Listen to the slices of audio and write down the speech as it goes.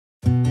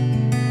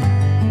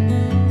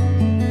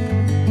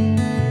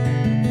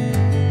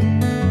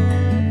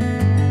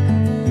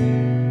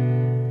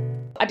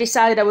I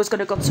decided I was going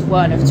to go to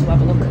Werneth to have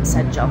a look at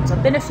St John's.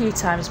 I've been a few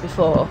times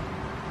before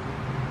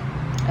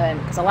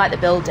because I like the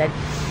building.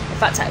 In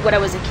fact, when I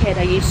was a kid,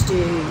 I used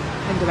to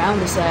hang around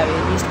this area.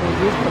 There used to be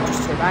a youth club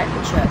just to the right of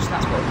the church, and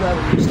that's where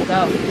we used to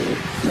go.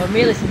 So I'm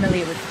really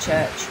familiar with the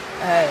church.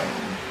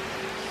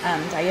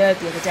 And I heard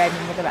the other day,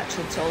 my mother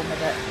actually told me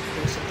that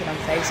there was something on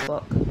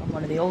Facebook on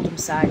one of the Oldham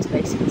sites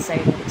basically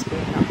saying that it's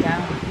being knocked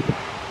down.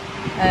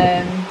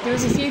 There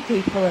was a few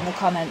people in the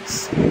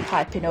comments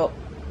piping up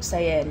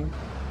saying,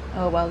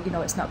 oh well, you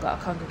know, it's not got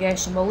a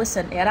congregation. Well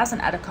listen, it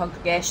hasn't had a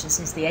congregation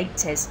since the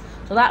 80s,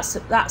 so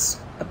that's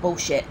a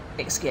bullshit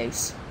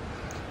excuse.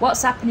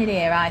 What's happening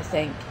here, I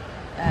think,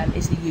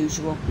 is the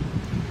usual.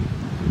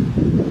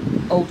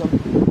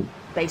 Oldham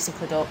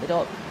basically I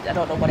don't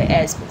know what it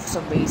is, but for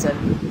some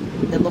reason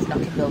they love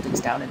knocking buildings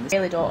down, and I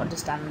really don't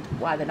understand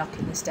why they're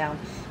knocking this down.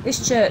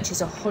 This church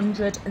is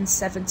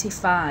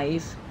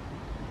 175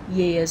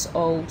 years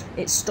old.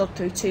 It stood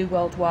through 2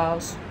 world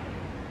wars.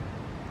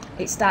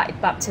 It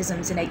started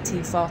baptisms in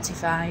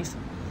 1845.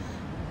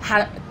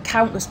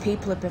 Countless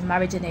people have been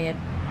married in here,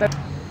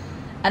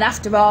 and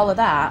after all of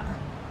that,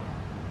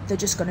 they're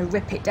just going to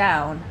rip it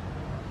down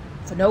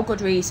for no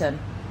good reason,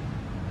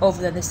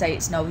 other than they say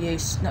it's no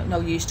use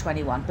to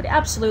anyone. But it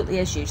absolutely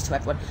is used to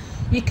everyone.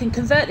 You can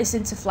convert this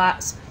into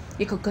flats,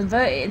 you could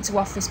convert it into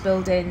office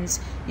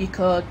buildings, you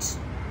could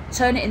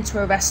turn it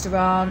into a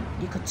restaurant,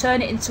 you could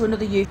turn it into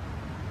another youth,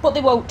 but they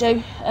won't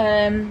do.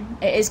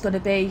 It is going to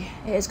be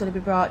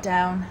brought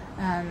down,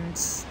 and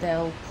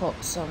they'll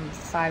put some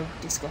foul,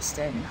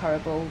 disgusting,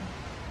 horrible,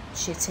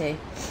 shitty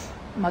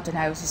modern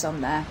houses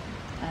on there,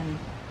 and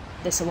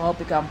this will all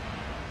be gone.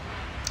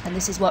 And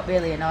this is what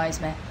really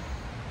annoys me.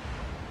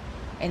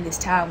 In this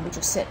town, we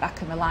just sit back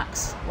and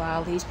relax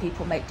while these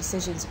people make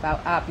decisions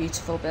about our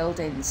beautiful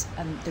buildings,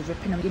 and they're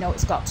ripping them. You know,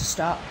 it's got to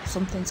stop.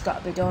 Something's got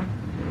to be done.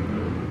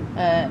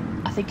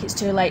 I think it's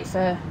too late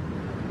for,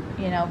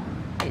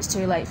 it's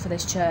too late for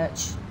this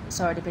church.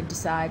 It's already been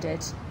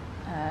decided,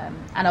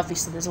 and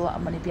obviously there's a lot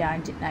of money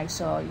behind it now,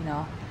 so, you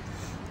know,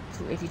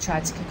 if you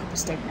tried to kick up a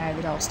stink now,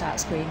 they'd all start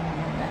screaming,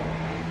 wouldn't they?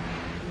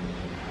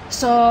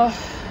 So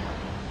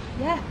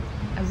yeah,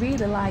 I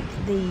really like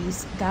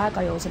these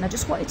gargoyles, and I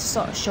just wanted to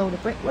sort of show the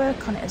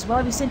brickwork on it as well.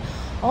 Have you seen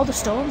all the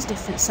stones,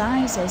 different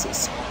sizes?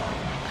 It's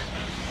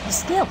the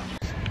skill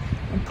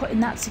in putting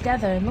that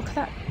together, and look at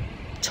that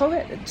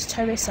turret,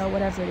 terrace or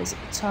whatever it is at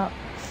the top.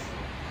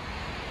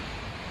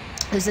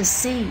 There's a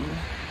scene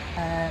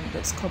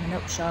that's coming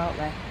up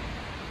shortly,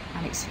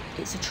 and it's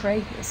a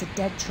tree, it's a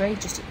dead tree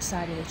just at the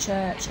side of the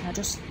church, and I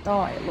just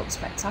thought it looked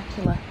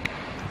spectacular,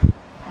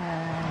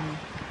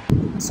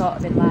 sort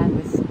of in line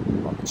with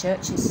what the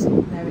church is.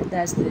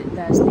 There's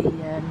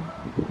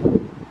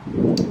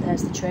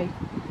the tree.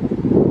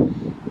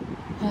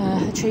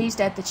 The tree's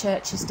dead, the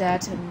church is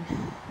dead, and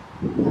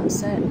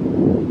that's it.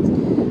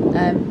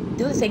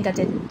 The other thing I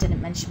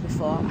didn't mention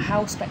before,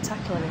 how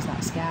spectacular is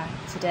that sky?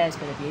 Today's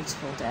been a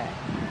beautiful day,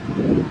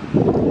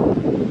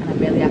 and I'm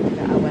really happy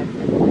that I went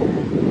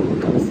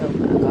and got the film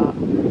that I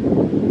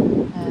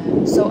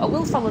got. So I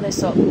will follow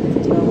this up with a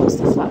video once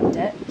they've flattened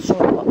it,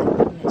 showing what they've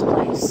put in its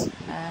place,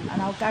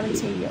 and I'll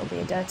guarantee you it'll be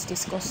a dirty,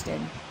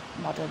 disgusting,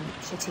 modern,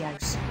 shitty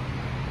house.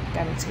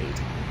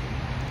 Guaranteed.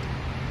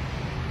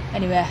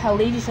 Anyway, I'll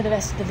leave you for the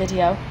rest of the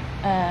video,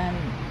 and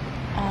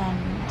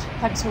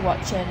thanks for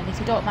watching, and if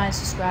you don't mind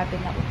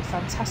subscribing, that would be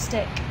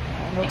fantastic.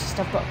 I noticed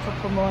I've got a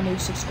couple more new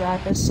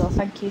subscribers, so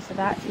thank you for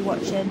that if you're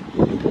watching.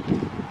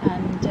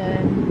 And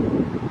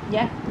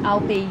yeah, I'll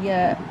be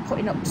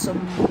putting up some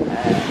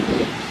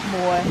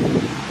more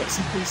bits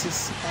and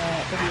pieces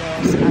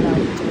videos, and I'll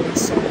be doing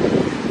some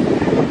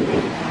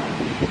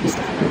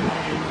stuff like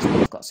Halloween as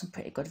well. I've got some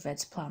pretty good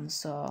vids planned,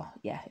 so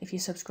yeah, if you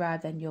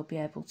subscribe then you'll be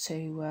able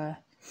to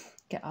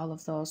get all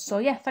of those. So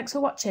yeah, thanks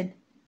for watching.